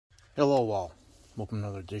Hello all, welcome to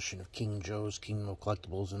another edition of King Joe's Kingdom of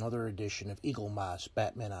Collectibles, another edition of Eaglemoss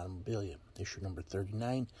Batman Automobilia, issue number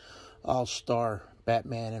 39, All-Star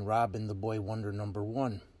Batman and Robin the Boy Wonder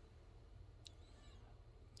 #1.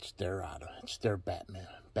 It's their auto, it's their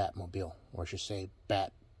Batmobile, or I should say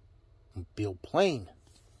Batmobile plane.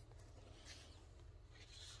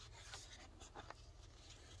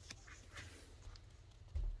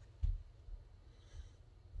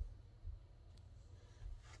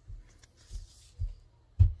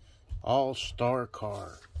 All-Star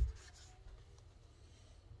car.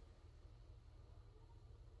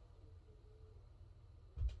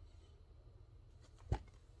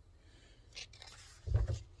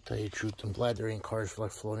 Tell you the truth, I'm glad there ain't cars like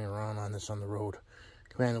floating around on the road.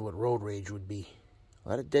 Imagine what road rage would be. A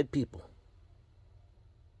lot of dead people.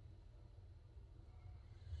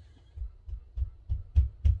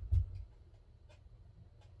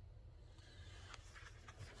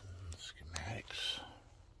 Schematics.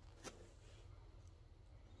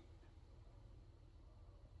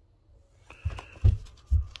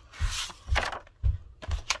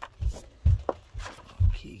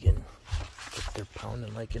 Keegan. They're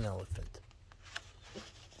pounding like an elephant.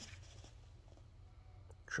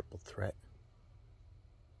 Triple threat.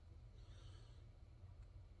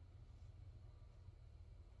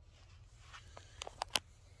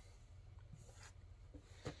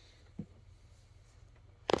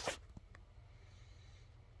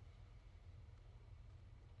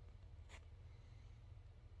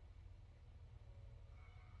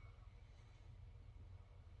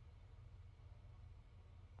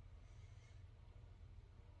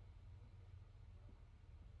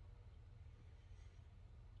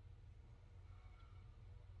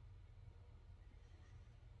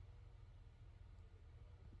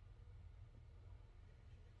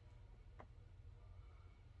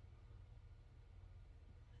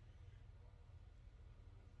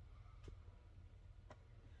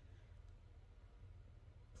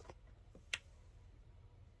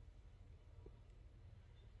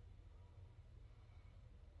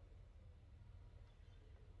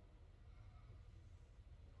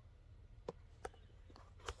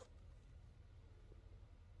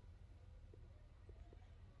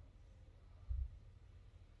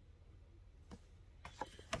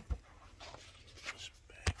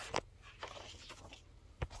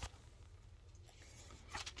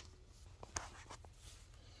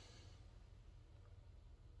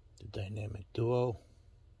 Dynamic duo.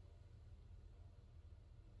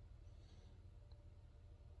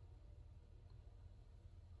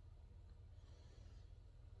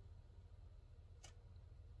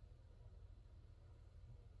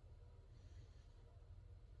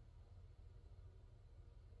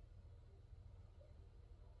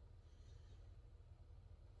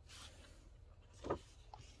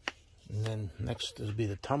 And then next will be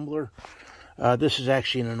the tumbler. This is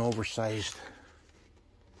actually in an oversized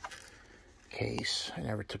case. I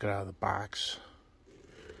never took it out of the box.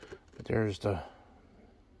 But there's the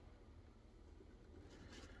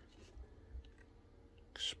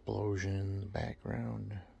explosion in the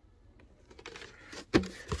background.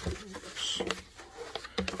 Oops.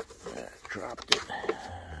 Dropped it.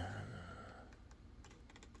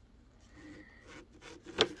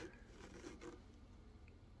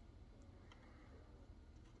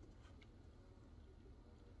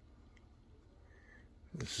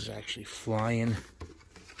 This is actually flying.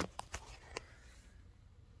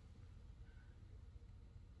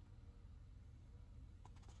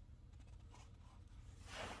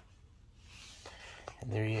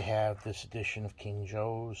 And there you have this edition of King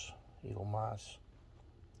Joe's Eaglemoss.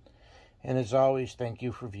 And as always, thank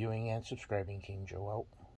you for viewing and subscribing. King Joe out.